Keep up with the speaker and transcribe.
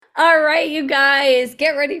All right, you guys,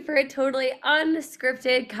 get ready for a totally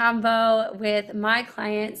unscripted combo with my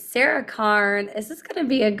client, Sarah Carne. This is going to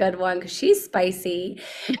be a good one because she's spicy.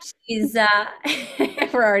 She's,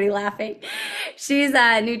 we're already laughing. She's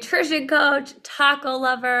a nutrition coach, taco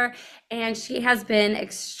lover, and she has been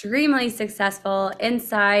extremely successful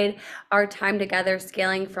inside our time together,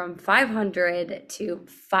 scaling from $500 to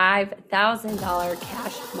 $5,000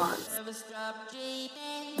 cash months.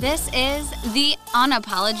 This is The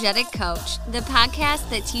Unapologetic Coach, the podcast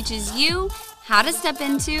that teaches you how to step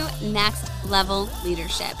into next level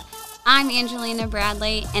leadership. I'm Angelina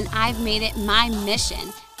Bradley, and I've made it my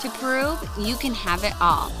mission to prove you can have it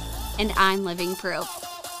all. And I'm living proof.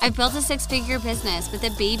 I've built a six-figure business with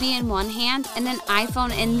a baby in one hand and an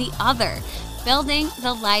iPhone in the other, building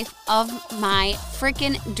the life of my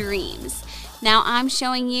freaking dreams. Now I'm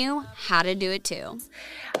showing you how to do it too.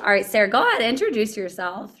 All right, Sarah, go ahead, introduce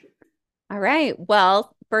yourself. All right.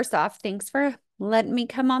 Well, first off, thanks for letting me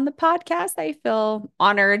come on the podcast. I feel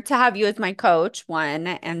honored to have you as my coach, one,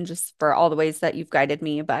 and just for all the ways that you've guided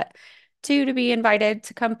me, but two, to be invited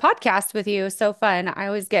to come podcast with you. So fun. I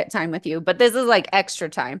always get time with you, but this is like extra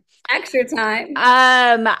time. Extra time.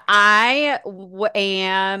 Am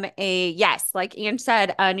yes, like Ange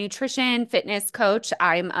said, a nutrition fitness coach.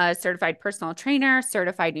 I'm a certified personal trainer,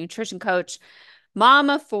 certified nutrition coach, mom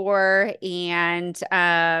of four, and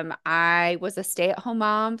I was a stay-at-home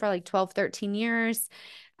mom for like 12, 13 years.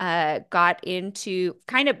 Got into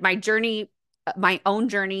kind of my own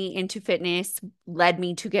journey into fitness led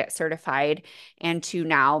me to get certified and to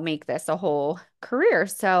now make this a whole career.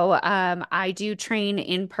 So I do train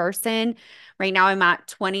in person. Right now I'm at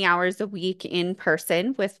 20 hours a week in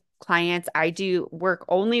person with clients. I do work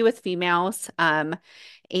only with females.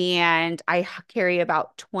 And I carry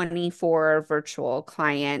about 24 virtual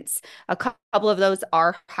clients. A couple of those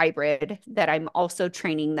are hybrid that I'm also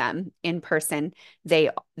training them in person.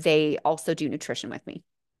 They also do nutrition with me.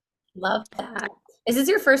 Love that. Is this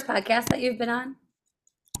your first podcast that you've been on?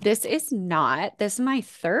 This is not. This is my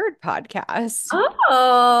third podcast.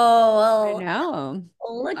 Oh, I know.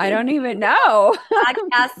 look I at don't even know.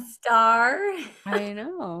 podcast star. I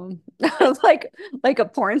know. Like a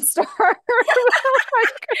porn star.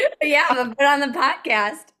 Yeah, I've been on the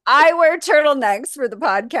podcast. I wear turtlenecks for the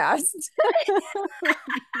podcast.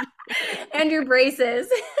 And your braces.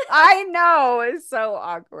 I know. It's so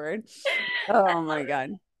awkward. Oh my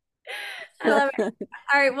God. I love it.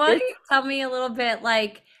 All right, why don't you tell me a little bit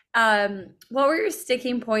what were your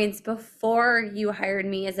sticking points before you hired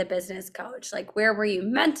me as a business coach? Like, where were you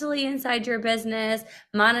mentally inside your business,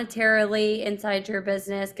 monetarily inside your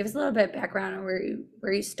business? Give us a little bit of background on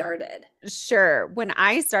where you started. Sure. When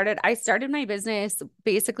I started my business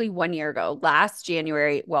basically 1 year ago, last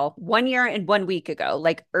January. Well, 1 year and 1 week ago,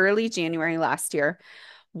 like early January last year.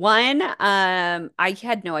 I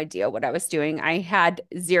had no idea what I was doing. I had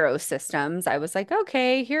zero systems. I was like,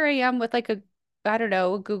 okay, here I am with like I don't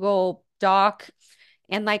know, a Google Doc.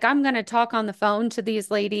 And like, I'm going to talk on the phone to these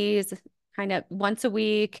ladies kind of once a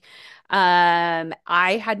week.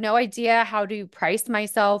 I had no idea how to price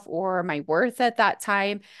myself or my worth at that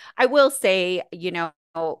time. I will say,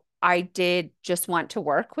 I did just want to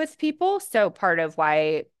work with people. So part of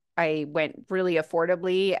why I went really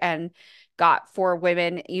affordably and got four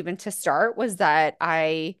women even to start was that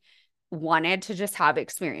I wanted to just have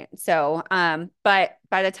experience. So, but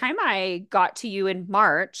by the time I got to you in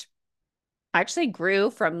March, I actually grew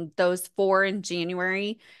from those four in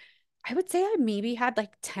January. I would say I maybe had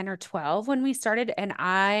like 10 or 12 when we started, and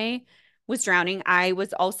I was drowning. I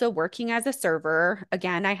was also working as a server.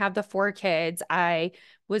 Again, I have the four kids. I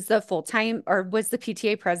was the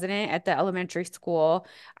PTA president at the elementary school.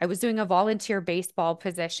 I was doing a volunteer baseball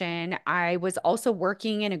position. I was also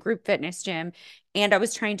working in a group fitness gym, and I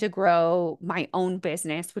was trying to grow my own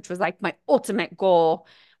business, which was like my ultimate goal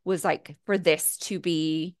was like for this to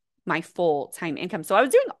be my full-time income. So I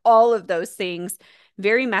was doing all of those things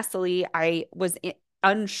very messily. I was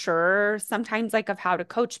unsure sometimes like of how to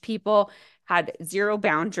coach people, had zero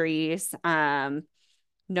boundaries, no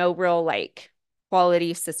real like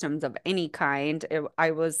quality systems of any kind.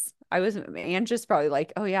 And just probably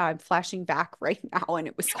like, oh yeah, I'm flashing back right now. And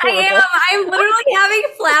it was horrible. I am. I'm literally having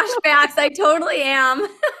flashbacks. I totally am.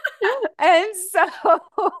 And so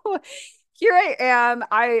here I am.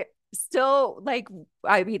 I still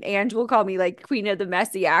Ange will call me like queen of the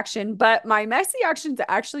messy action, but my messy action's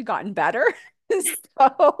actually gotten better. So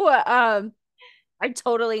I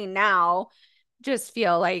totally now just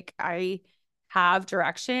feel like I have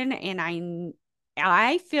direction, and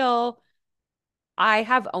I feel I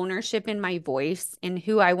have ownership in my voice in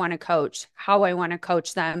who I want to coach, how I want to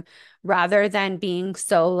coach them, rather than being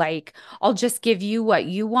so like, I'll just give you what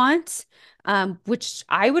you want, which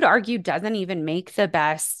I would argue doesn't even make the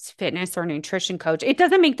best fitness or nutrition coach. It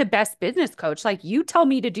doesn't make the best business coach. Like, you tell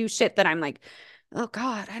me to do shit that I'm like, oh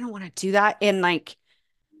God, I don't want to do that. And like,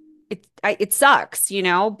 it sucks,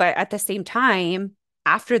 but at the same time,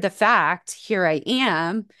 after the fact, here I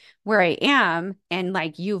am where I am. And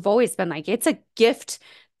like, you've always been like, it's a gift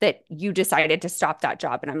that you decided to stop that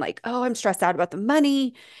job. And I'm like, oh, I'm stressed out about the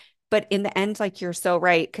money. But in the end, like, you're so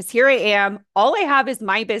right. Cause here I am. All I have is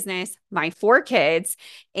my business, my 4 kids,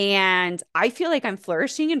 and I feel like I'm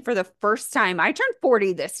flourishing. And for the first time, I turned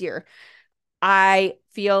 40 this year. I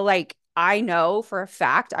feel like I know for a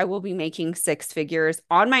fact I will be making 6 figures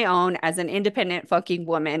on my own as an independent fucking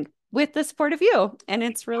woman with the support of you. And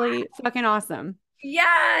it's really fucking awesome.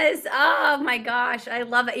 Yes. Oh my gosh. I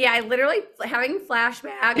love it. Yeah, I literally having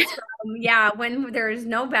flashbacks from, yeah, when there's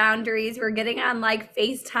no boundaries. We're getting on like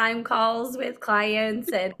FaceTime calls with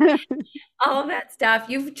clients and all of that stuff.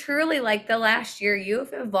 You've truly, like the last year,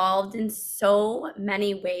 you've evolved in so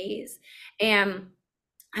many ways. And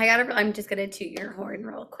I'm just gonna toot your horn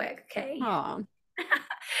real quick, okay? Oh,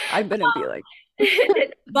 I'm gonna be like,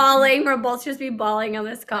 Bawling. We'll both just be bawling on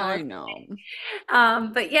this call. I know.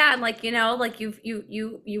 But yeah, like like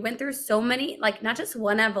you went through so many, like not just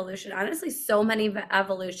one evolution, honestly, so many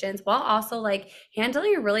evolutions, while also like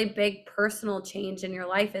handling a really big personal change in your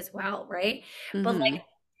life as well, right? But like Hmm.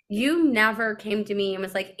 you never came to me and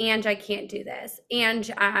was like, Ange, I can't do this. Ange,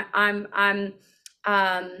 I'm um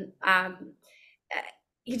um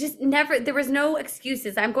you just never, there was no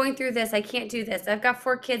excuses. I'm going through this. I can't do this. I've got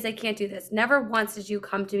 4 kids. I can't do this. Never once did you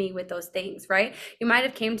come to me with those things, right? You might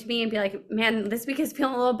have came to me and be like, man, this week is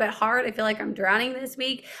feeling a little bit hard. I feel like I'm drowning this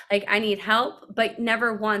week. Like I need help. But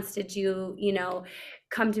never once did you,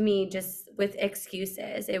 come to me just with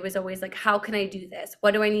excuses. It was always like, how can I do this?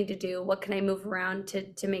 What do I need to do? What can I move around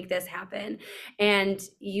to make this happen? And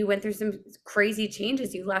you went through some crazy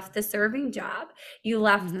changes. You left the serving job. You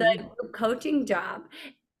left the Hmm. group coaching job,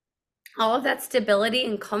 all of that stability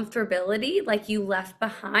and comfortability, like you left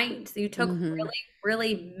behind. So you took Hmm. really,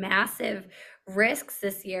 really massive risks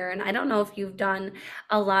this year. And I don't know if you've done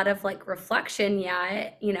a lot of like reflection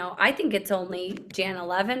yet. I think it's only Jan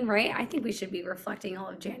 11, right? I think we should be reflecting all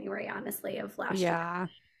of January, honestly, of last year. Yeah.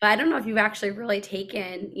 But I don't know if you've actually really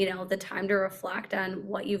taken, the time to reflect on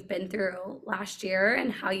what you've been through last year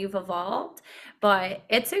and how you've evolved. But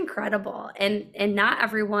it's incredible. And not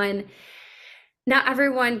everyone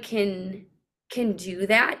can do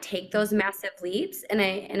that, take those massive leaps. And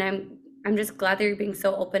I'm just glad that you're being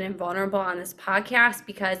so open and vulnerable on this podcast,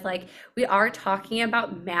 because like we are talking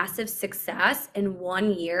about massive success in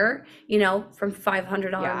one year, from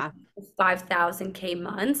 $500 Yeah. to 5,000K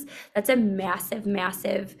months. That's a massive,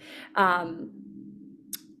 massive um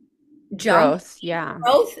jump, Growth. Yeah.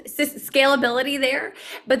 growth, scalability there.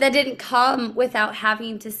 But that didn't come without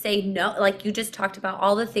having to say no. Like you just talked about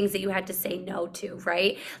all the things that you had to say no to,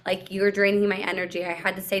 right? Like you were draining my energy. I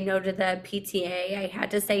had to say no to the PTA. I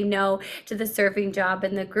had to say no to the serving job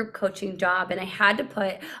and the group coaching job. And I had to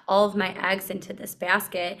put all of my eggs into this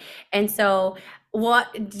basket. And so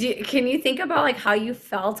can you think about like how you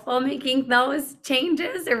felt while making those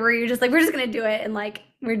changes? Or were you just like, we're just gonna do it, and like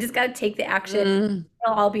we're just gonna take the action, Mm.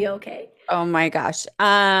 it'll all be okay? Oh my gosh.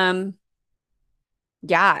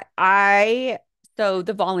 Yeah, so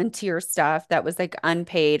the volunteer stuff that was like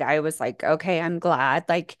unpaid, I was like, okay, I'm glad.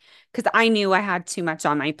 Like, because I knew I had too much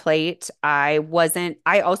on my plate. I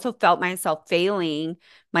also felt myself failing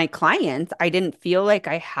my clients. I didn't feel like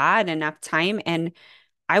I had enough time. And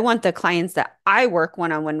I want the clients that I work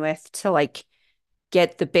one-on-one with to like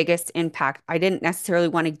get the biggest impact. I didn't necessarily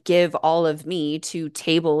want to give all of me to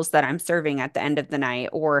tables that I'm serving at the end of the night,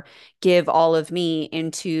 or give all of me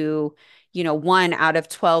into, one out of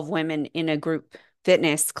 12 women in a group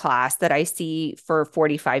fitness class that I see for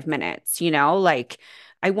 45 minutes, like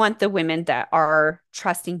I want the women that are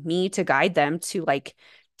trusting me to guide them to like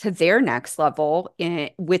to their next level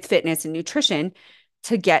with fitness and nutrition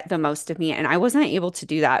to get the most of me. And I wasn't able to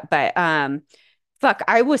do that. But fuck,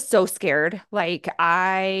 I was so scared. Like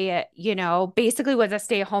I, basically was a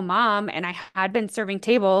stay-at-home mom, and I had been serving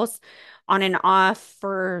tables on and off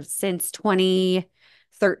for since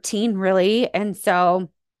 2013, really. And so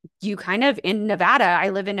you kind of in Nevada, I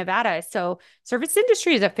live in Nevada. So service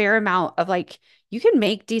industry is a fair amount of like you can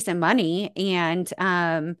make decent money, and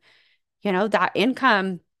that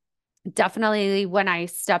income definitely when I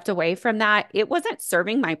stepped away from that, it wasn't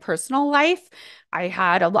serving my personal life. I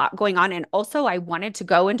had a lot going on. And also, I wanted to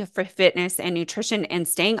go into fitness and nutrition and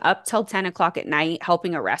staying up till 10 o'clock at night,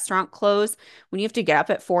 helping a restaurant close. When you have to get up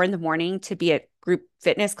at 4 in the morning to be at group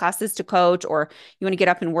fitness classes to coach, or you want to get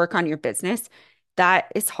up and work on your business,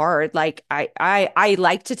 that is hard. Like I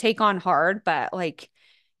like to take on hard, but like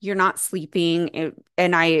you're not sleeping.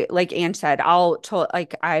 And I, like Ange said,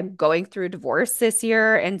 like I'm going through a divorce this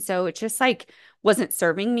year. And so it just like wasn't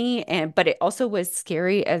serving me. And, but it also was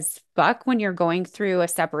scary as fuck when you're going through a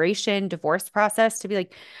separation, divorce process to be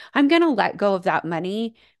like, I'm going to let go of that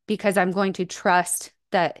money because I'm going to trust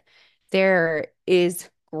that there is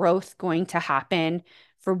growth going to happen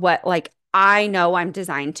for what like I know I'm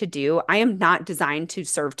designed to do. I am not designed to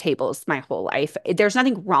serve tables my whole life. There's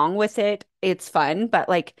nothing wrong with it. It's fun, but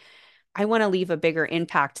like I want to leave a bigger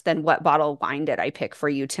impact than what bottle of wine did I pick for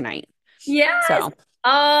you tonight. Yes. So,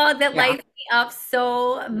 Oh, that yeah. lights me up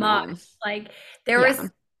so much. No. Like there was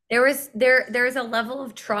Yeah. there's a level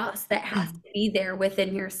of trust that has to be there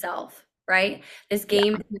within yourself, right? This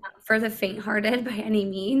game Yeah. is not for the faint-hearted by any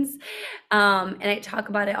means. And I talk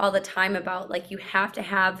about it all the time about like you have to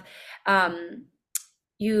have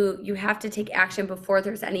you have to take action before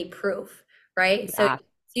there's any proof, right? So Yeah.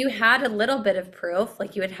 you had a little bit of proof,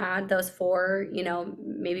 like you had those four,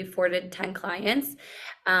 maybe 4 to 10 clients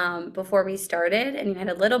before we started, and you had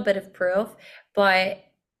a little bit of proof, but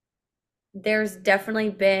there's definitely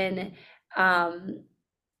been um,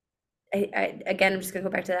 again, I'm just gonna go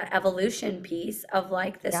back to that evolution piece of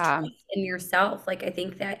like this Yeah. trust in yourself. Like I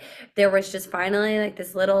think that there was just finally like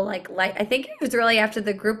this little like light. I think it was really after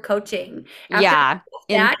the group coaching. After Yeah.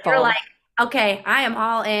 In that, you're like, fall. okay, I am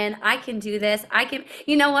all in. I can do this. I can,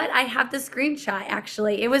 you know what? I have the screenshot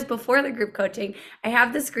actually. It was before the group coaching. I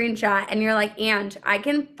have the screenshot, and you're like, and I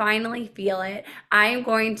can finally feel it. I am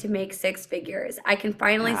going to make 6 figures. I can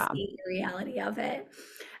finally Yeah. see the reality of it.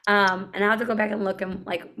 And I have to go back and look and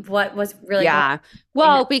like what was really going Yeah. on.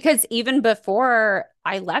 Well, because even before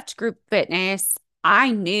I left group fitness,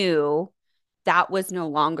 I knew that was no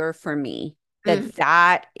longer for me, Mm.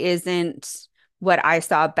 that isn't what I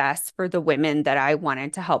saw best for the women that I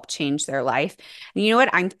wanted to help change their life. And you know what?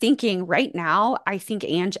 I'm thinking right now, I think,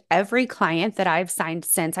 Ange, every client that I've signed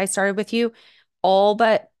since I started with you, all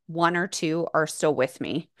but one or two are still with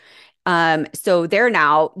me. So they're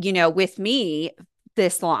now, with me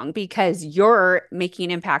this long because you're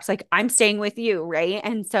making impacts. Like I'm staying with you, right?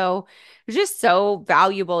 And so it's just so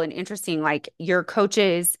valuable and interesting. Like your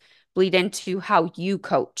coaches bleed into how you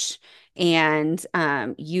coach, and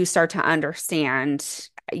you start to understand,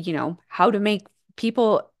 how to make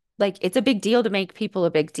people like it's a big deal to make people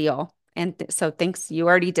a big deal. And so thanks. You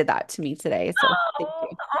already did that to me today. So thank Oh,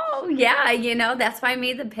 you. oh yeah, that's why I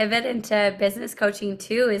made the pivot into business coaching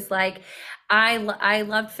too, is like I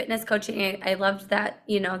loved fitness coaching. I loved that,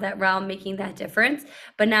 that realm, making that difference.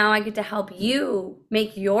 But now I get to help you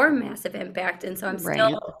make your massive impact. And so I'm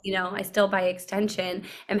still, Right. I still by extension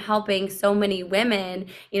am helping so many women,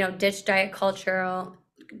 ditch the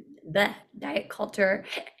diet culture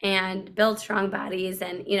and build strong bodies.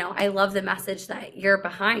 And I love the message that you're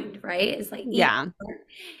behind, right? It's like Yeah.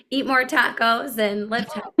 eat more tacos and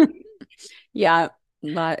lift healthy. Yeah,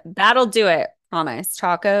 that'll do it. Promise.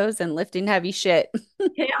 Tacos and lifting heavy shit.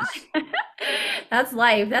 Yeah. That's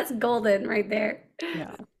life. That's golden right there.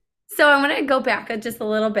 Yeah. So I want to go back just a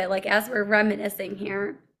little bit, like as we're reminiscing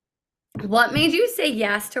here. What made you say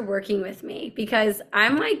yes to working with me? Because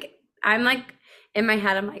I'm like in my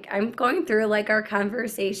head, I'm like, I'm going through like our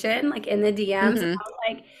conversation, like in the DMs, and Hmm. I was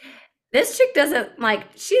like, this chick doesn't like,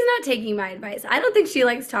 she's not taking my advice. I don't think she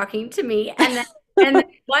likes talking to me. And then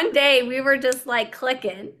one day we were just like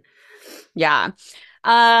clicking. Yeah.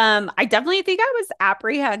 I definitely think I was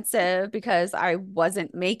apprehensive because I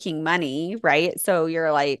wasn't making money, right? So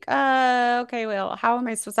you're like, okay, well, how am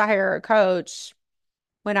I supposed to hire a coach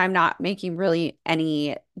when I'm not making really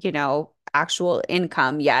any, actual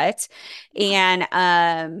income yet?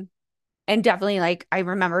 And definitely like I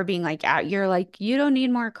remember being like, you're like, you don't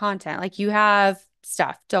need more content. Like you have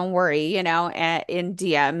stuff, don't worry, in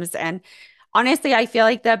DMs. And honestly, I feel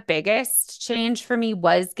like the biggest change for me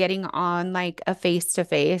was getting on like a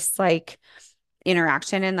face-to-face like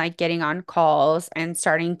interaction and like getting on calls and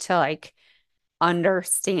starting to like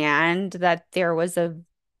understand that there was a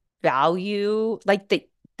value like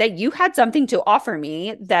that you had something to offer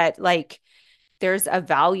me, that like there's a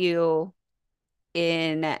value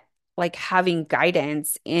in like having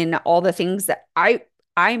guidance in all the things that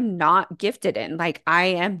I'm not gifted in. Like I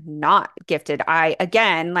am not gifted. I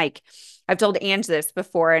again, like I've told Ange this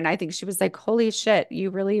before, and I think she was like, "Holy shit, you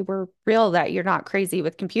really were real that you're not crazy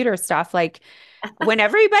with computer stuff." Like when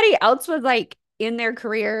everybody else was like in their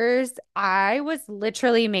careers, I was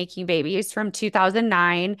literally making babies from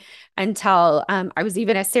 2009 until I was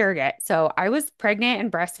even a surrogate. So I was pregnant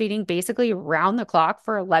and breastfeeding basically around the clock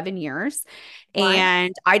for 11 years. Why?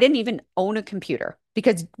 And I didn't even own a computer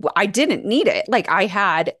because I didn't need it. Like I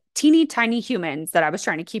had teeny tiny humans that I was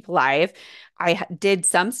trying to keep alive. Did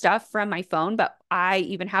some stuff from my phone, but I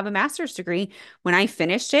even have a master's degree. When I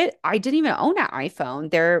finished it, I didn't even own an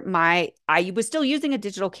iPhone. I was still using a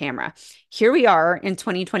digital camera. Here we are in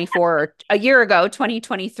 2024, a year ago,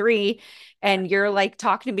 2023, and you're like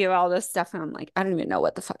talking to me about all this stuff. And I'm like, I don't even know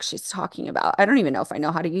what the fuck she's talking about. I don't even know if I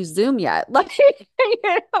know how to use Zoom yet. Like,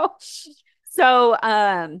 you know. So,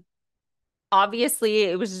 obviously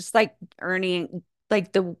it was just like earning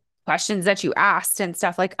like the questions that you asked and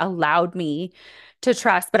stuff like allowed me to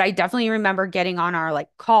trust. But I definitely remember getting on our like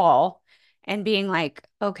call and being like,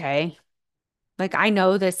 okay, like I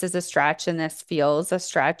know this is a stretch and this feels a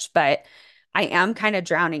stretch, but I am kind of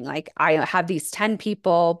drowning. Like I have these 10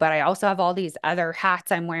 people, but I also have all these other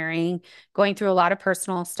hats I'm wearing, going through a lot of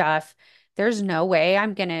personal stuff. There's no way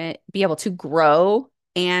I'm going to be able to grow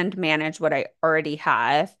and manage what I already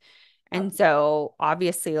have. And so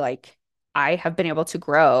obviously, like I have been able to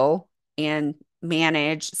grow and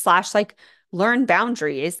manage slash like learn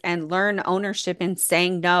boundaries and learn ownership in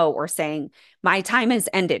saying no or saying my time has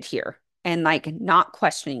ended here and like not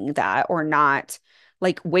questioning that or not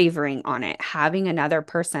like wavering on it. Having another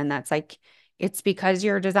person that's like, it's because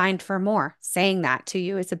you're designed for more. Saying that to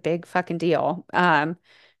you is a big fucking deal.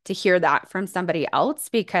 To hear that from somebody else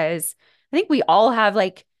because I think we all have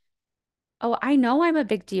like, oh, I know I'm a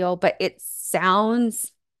big deal, but it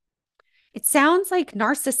sounds like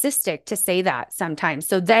narcissistic to say that sometimes.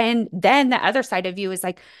 So then the other side of you is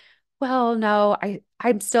like, well, no,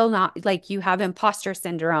 I'm still not like you have imposter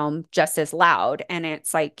syndrome just as loud. And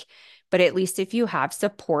it's like, but at least if you have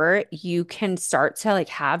support, you can start to like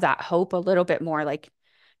have that hope a little bit more like,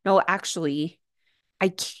 no, actually, I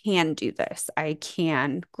can do this. I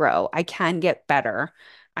can grow. I can get better.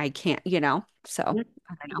 I can't, you know. So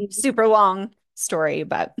I don't know. Super long story,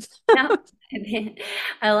 but No,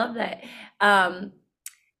 I love that. Um,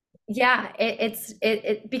 Yeah,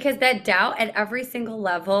 because that doubt at every single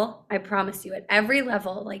level, I promise you, at every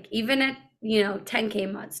level, like even at 10K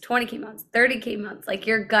months, 20K months, 30K months, like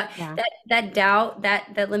your gut, yeah, that doubt,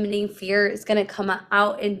 that limiting fear is going to come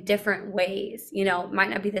out in different ways. It might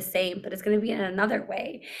not be the same, but it's going to be in another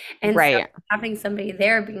way. And so right. having somebody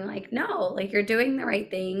there being like, no, like you're doing the right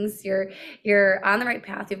things, you're on the right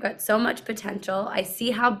path, you've got so much potential. I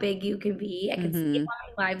see how big you can be. I can see Hmm.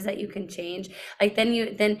 how many lives that you can change. Like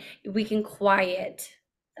then we can quiet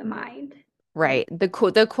the mind. Right.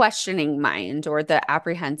 The questioning mind or the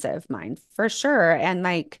apprehensive mind for sure. And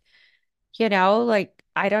like, like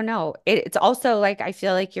I don't know. It's also like I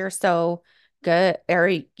feel like you're so good or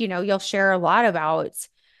you'll share a lot about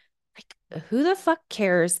like who the fuck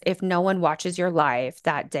cares if no one watches your live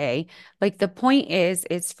that day? Like the point is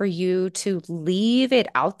for you to leave it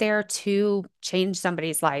out there to change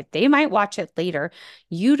somebody's life. They might watch it later.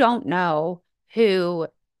 You don't know who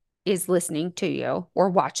is listening to you or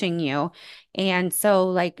watching you. And so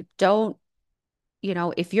like don't,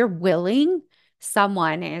 if you're willing,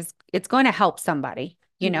 it's going to help somebody.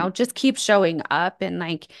 Mhm. Just keep showing up and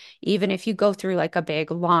like even if you go through like a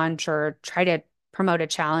big launch or try to promote a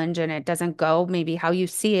challenge and it doesn't go maybe how you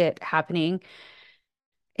see it happening,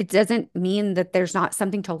 it doesn't mean that there's not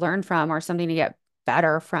something to learn from or something to get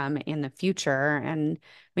better from in the future. And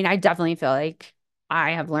I mean, I definitely feel like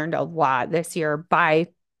I have learned a lot this year by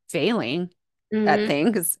failing at Mhm.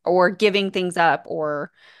 things or giving things up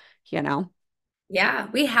or, you know, Yeah,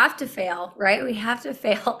 we have to fail, right? We have to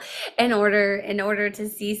fail in order to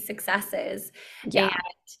see successes. And yeah,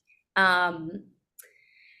 um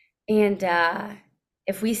and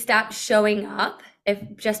if we stop showing up,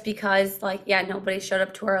 if just because like yeah, nobody showed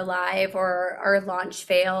up to our live or our launch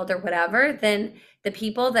failed or whatever, then the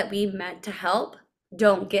people that we meant to help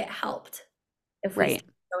don't get helped if we right.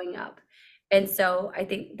 start showing up. And so I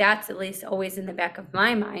think that's at least always in the back of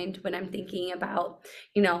my mind when I'm thinking about,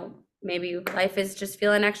 maybe life is just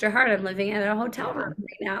feeling extra hard. I'm living in a hotel room Yeah.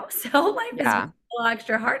 right now. So life is Yeah. a little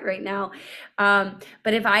extra hard right now.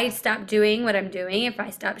 But if I stop doing what I'm doing, if I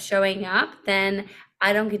stop showing up, then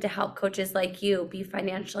I don't get to help coaches like you be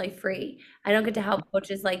financially free. I don't get to help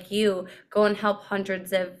coaches like you go and help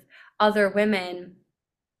hundreds of other women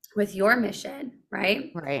with your mission,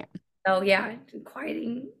 right? Right. So yeah,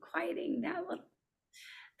 quieting that little.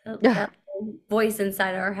 that voice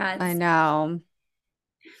inside our I heads. know.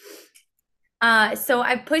 So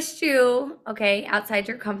I pushed you, okay, outside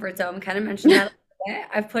your comfort zone. Kind of mentioned that a little bit.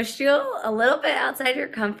 I've pushed you a little bit outside your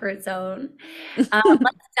comfort zone.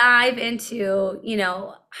 Let's dive into,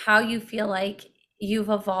 how you feel like you've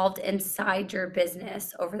evolved inside your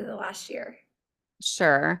business over the last year.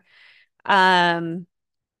 Sure. Um,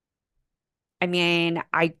 I mean,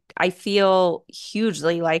 I feel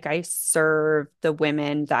hugely like I serve the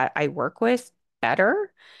women that I work with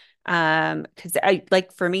better. Because I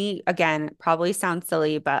like for me, again, probably sounds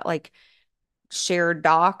silly, but like shared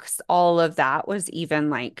docs, all of that was even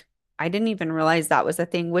like I didn't even realize that was a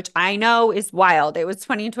thing, which I know is wild. It was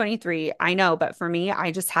 2023. I know, but for me,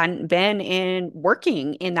 I just hadn't been in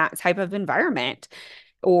working in that type of environment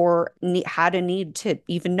or had a need to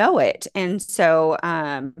even know it. And so,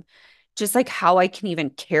 just like how I can even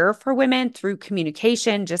care for women through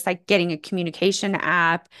communication, just like getting a communication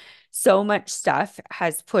app. So much stuff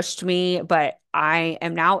has pushed me, but I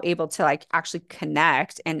am now able to like actually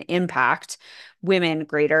connect and impact women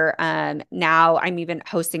greater. Now I'm even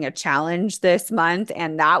hosting a challenge this month,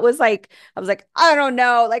 and that was like, I was like, I don't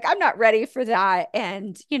know, like I'm not ready for that.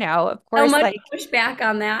 And, of So course, much like pushback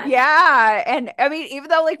on that. yeah. And I mean, even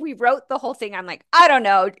though like we wrote the whole thing, I'm like, I don't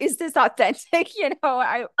know, is this authentic?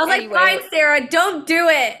 I was like, Anyway, fine, Sarah, don't do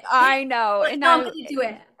it. I know. Like, no, I'm gonna do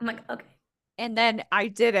it. I'm like, okay. And then I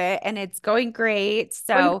did it and it's going great. Going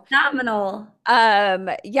So, phenomenal.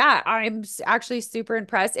 yeah, actually super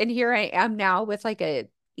impressed. And here I am now with like a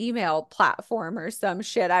email platform or some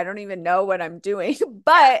shit. I don't even know what I'm doing,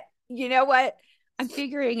 but you know what? I'm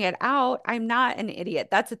figuring it out. I'm not an idiot.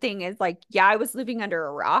 That's the thing is like, yeah, I was living under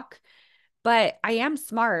a rock, but I am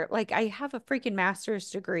smart. Like I have a freaking master's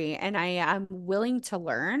degree and I am willing to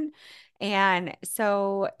learn. And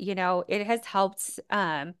so, it has helped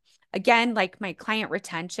again, like my client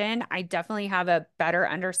retention, I definitely have a better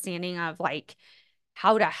understanding of like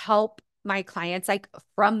how to help my clients like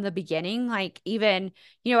from the beginning. Like even,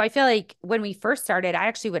 I feel like when we first started, I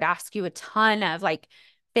actually would ask you a ton of like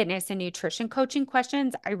fitness and nutrition coaching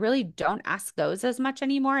questions. I really don't ask those as much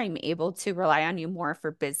anymore. I'm able to rely on you more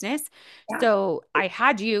for business. Yeah. So I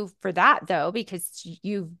had you for that though, because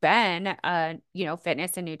you've been a,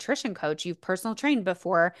 fitness and nutrition coach, you've personal trained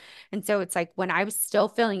before. And so it's like when I was still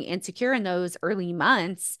feeling insecure in those early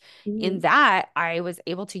months, in Mhm. that I was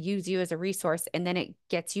able to use you as a resource and then it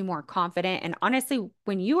gets you more confident. And honestly,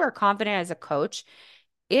 when you are confident as a coach,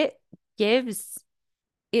 it gives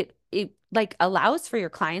it like allows for your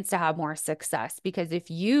clients to have more success because if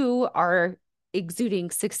you are exuding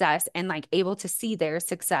success and like able to see their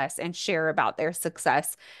success and share about their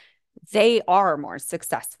success, they are more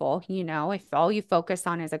successful. If all you focus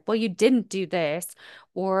on is like, well, you didn't do this,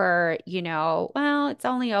 or, well, it's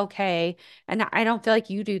only okay. And I don't feel like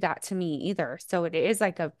you do that to me either. So it is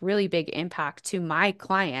like a really big impact to my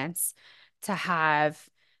clients to have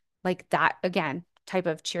like that again type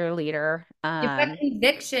of cheerleader. You've got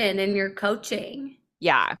conviction in your coaching.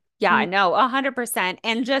 Yeah. Yeah, Mhm. no, 100%.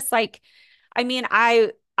 And just like, I mean,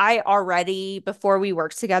 I already before we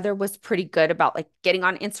worked together was pretty good about like getting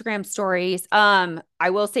on Instagram stories. I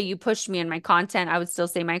will say you pushed me in my content. I would still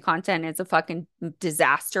say my content is a fucking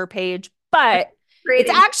disaster page, but it's Great.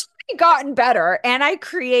 actually gotten better and I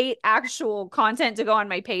create actual content to go on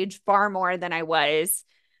my page far more than I was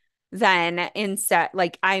then instead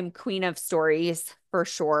like I'm queen of stories for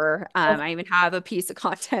sure. I even have a piece of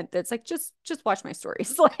content that's like just watch my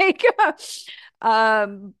stories. Like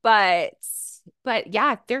but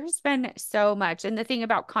yeah, there's been so much. And the thing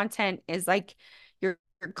about content is like your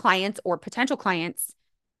clients or potential clients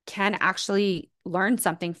can actually learn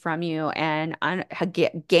something from you and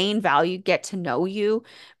gain value, get to know you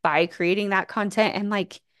by creating that content. And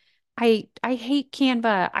like I hate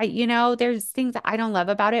Canva. There's things that I don't love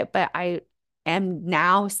about it, but I am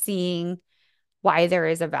now seeing why there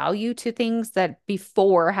is a value to things that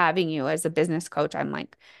before having you as a business coach, I'm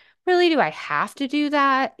like, really, do I have to do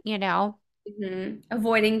that?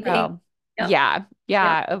 Avoiding things. So Yep. yeah, Yep.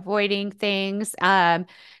 yeah, avoiding things.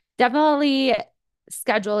 Definitely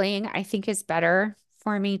scheduling, I think is better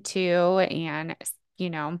for me too. And, you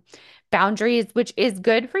know, boundaries, which is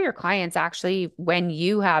good for your clients actually when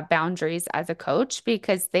you have boundaries as a coach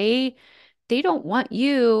because they don't want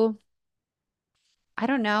you, I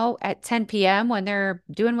don't know, at 10 p.m. when they're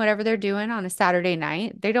doing whatever they're doing on a Saturday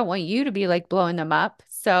night. They don't want you to be like blowing them up.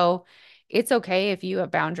 So it's okay if you have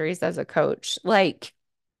boundaries as a coach. Like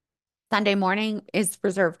Sunday morning is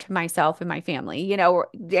reserved to myself and my family,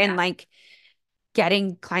 and like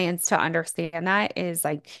getting clients to understand that is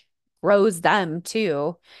like grows them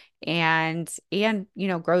too. and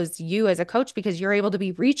grows you as a coach because you're able to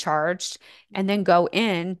be recharged and then go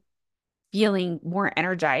in feeling more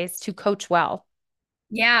energized to coach well.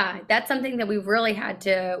 Yeah, that's something that we really had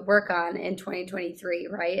to work on in 2023,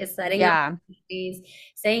 right? Is setting up Yeah. boundaries,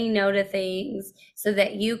 saying no to things so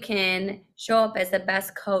that you can show up as the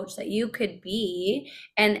best coach that you could be.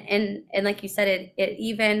 And like you said, it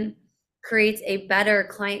even creates a better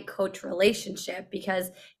client coach relationship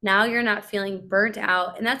because now you're not feeling burnt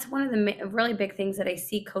out. And that's one of the really big things that I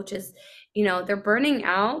see coaches, they're burning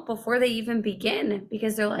out before they even begin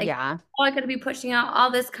because they're like, Yeah. oh, I got to be pushing out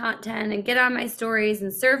all this content and get on my stories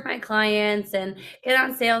and serve my clients and get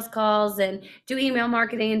on sales calls and do email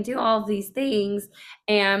marketing and do all of these things.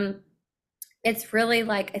 And it's really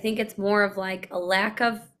like, I think it's more of like a lack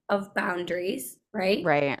of boundaries, right?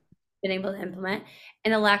 Right. Been able to implement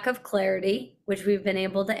and a lack of clarity, which we've been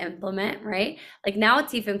able to implement, right? Like now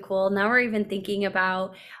it's even cool. Now we're even thinking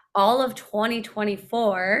about all of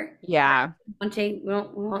 2024 Yeah. launching. We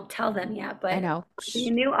won't tell them yet, I but know. launching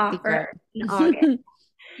a Shh, new offer secret. in August.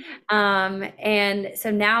 And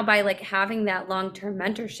so now by like having that long-term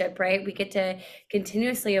mentorship, right, we get to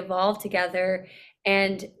continuously evolve together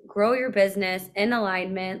and grow your business in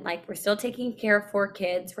alignment. Like we're still taking care of 4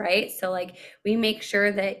 kids, right? So like we make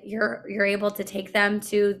sure that you're able to take them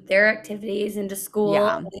to their activities and to school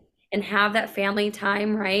Yeah. and have that family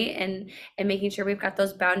time, right? And making sure we've got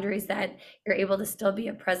those boundaries that you're able to still be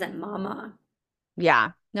a present mama.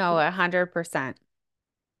 Yeah. No, 100%.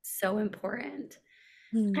 So important.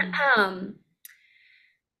 Hmm. Um,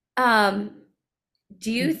 um,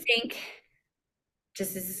 do you think,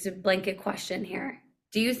 just this is a blanket question here,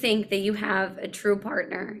 do you think that you have a true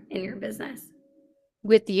partner in your business?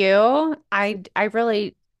 With you, I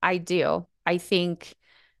really I do. I think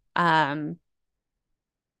um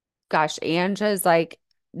gosh, Anja's like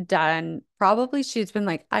done probably she's been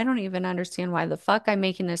like, I don't even understand why the fuck I'm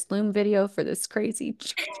making this Loom video for this crazy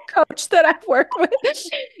coach that I work with.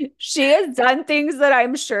 She has done things that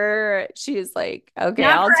I'm sure she's like, okay,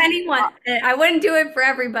 Not I'll for do. anyone. I wouldn't do it for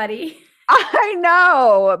everybody. I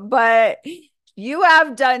know, but you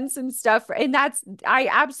have done some stuff, and I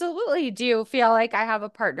absolutely do feel like I have a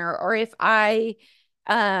partner. Or if I,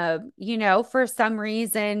 for some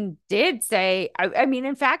reason did say, I mean,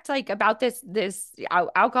 in fact, like about this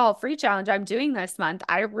alcohol-free challenge I'm doing this month,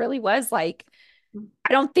 I really was like,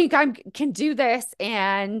 I don't think I can do this.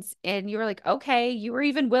 And you were like, okay, you were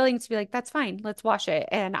even willing to be like, that's fine, let's wash it.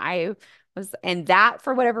 And that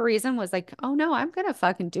for whatever reason was like, oh no, I'm gonna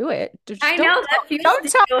fucking do it. I Just know that don't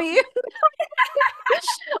feels tell you. me.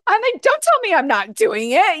 I'm like, don't tell me I'm not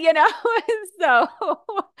doing it. So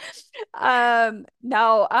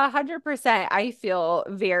no, 100%. I feel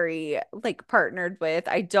very like partnered with.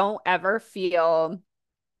 I don't ever feel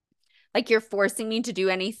like you're forcing me to do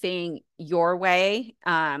anything your way.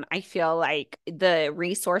 I feel like the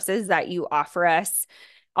resources that you offer us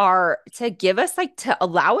are to give us like to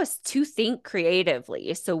allow us to think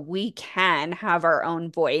creatively so we can have our own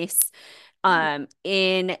voice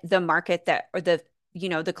in the market that or the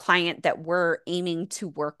client that we're aiming to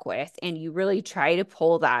work with. And you really try to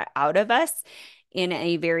pull that out of us in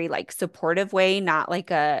a very like supportive way, not like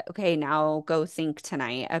okay, now go think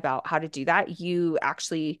tonight about how to do that. You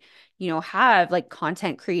actually, have like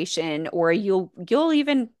content creation, or you'll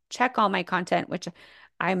even check all my content, which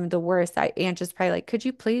I'm the worst. Aunt just probably like, could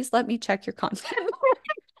you please let me check your content?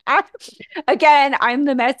 I, Again, I'm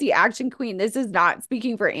the messy action queen. This is not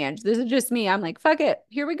speaking for Ange. This is just me. I'm like, fuck it.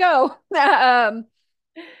 Here we go.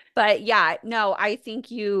 But yeah, no, I think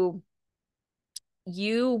you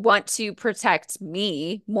want to protect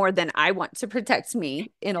me more than I want to protect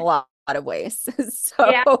me in a lot of ways.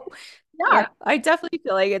 Yeah, So yeah, yeah. I definitely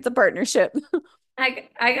feel like it's a partnership. I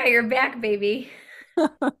got your back, baby.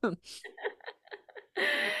 All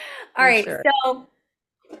For right, sure.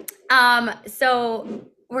 so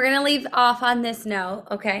we're gonna leave off on this note,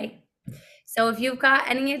 okay? So if you've got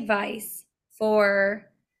any advice for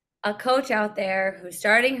a coach out there who's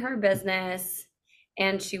starting her business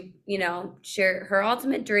and her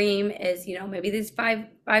ultimate dream is, maybe these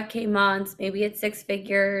 5K months, maybe it's 6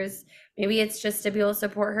 figures, maybe it's just to be able to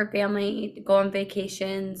support her family, to go on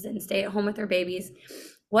vacations and stay at home with her babies.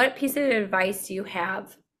 What piece of advice do you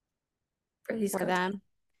have for these For coaches? them,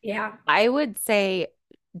 Yeah. I would say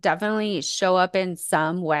definitely show up in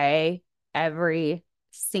some way every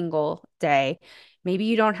single day. Maybe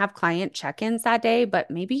you don't have client check-ins that day, but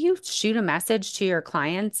maybe you shoot a message to your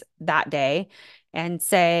clients that day and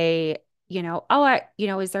say,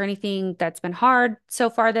 is there anything that's been hard so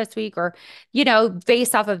far this week? Or,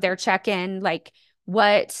 based off of their check-in, like,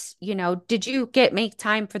 did you make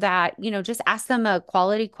time for that? Just ask them a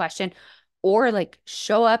quality question or like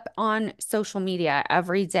show up on social media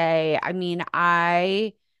every day. I mean,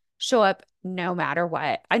 I show up no matter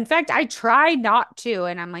what. In fact, I try not to.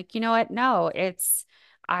 And I'm like, you know what? No,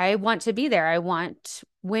 I want to be there. I want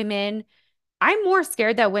women. I'm more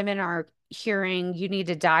scared that women are hearing you need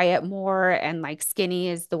to diet more and like skinny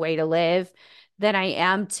is the way to live than I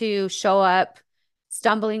am to show up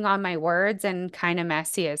stumbling on my words and kind of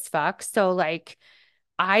messy as fuck. So like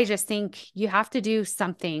I just think you have to do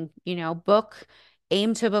something,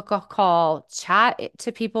 aim to book a call, chat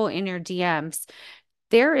to people in your DMs.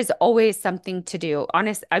 There is always something to do.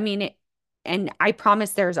 And I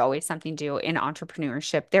promise there's always something to do in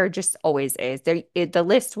entrepreneurship. There just always is. The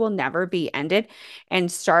list will never be ended.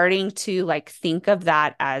 And starting to like think of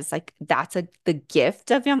that as like that's the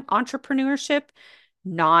gift of entrepreneurship.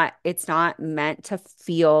 It's not meant to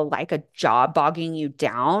feel like a job bogging you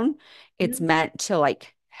down. It's meant to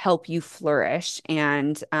like help you flourish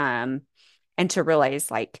and to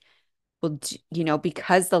realize like well,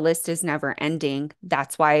 because the list is never ending,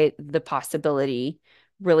 that's why the possibility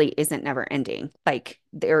really isn't never ending. Like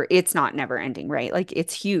it's not never ending, right? Like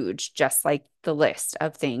it's huge, just like the list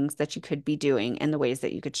of things that you could be doing and the ways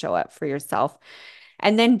that you could show up for yourself.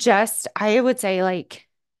 And then I would say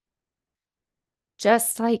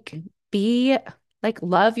just like be like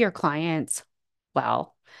love your clients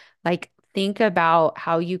well. Like think about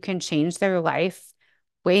how you can change their life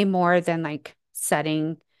way more than like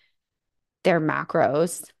setting their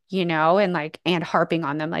macros, and harping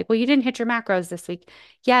on them like, well, you didn't hit your macros this week.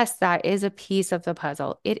 Yes, that is a piece of the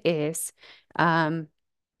puzzle. It is. Um,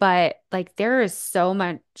 but like there is so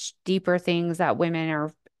much deeper things that women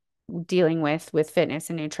are dealing with fitness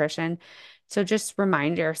and nutrition. So just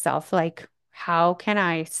remind yourself, like, how can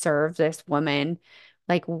I serve this woman?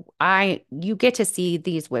 Like you get to see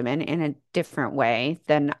these women in a different way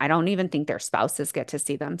than I don't even think their spouses get to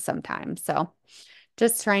see them sometimes. So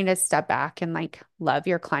just trying to step back and like love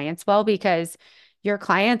your clients well because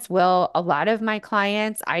a lot of my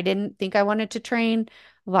clients, I didn't think I wanted to train.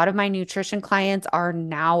 A lot of my nutrition clients are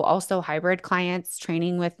now also hybrid clients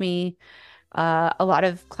training with me. A lot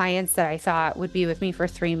of clients that I thought would be with me for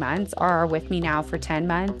 3 months are with me now for 10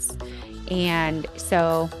 months. And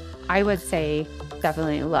so I would say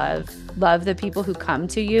definitely love the people who come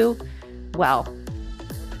to you well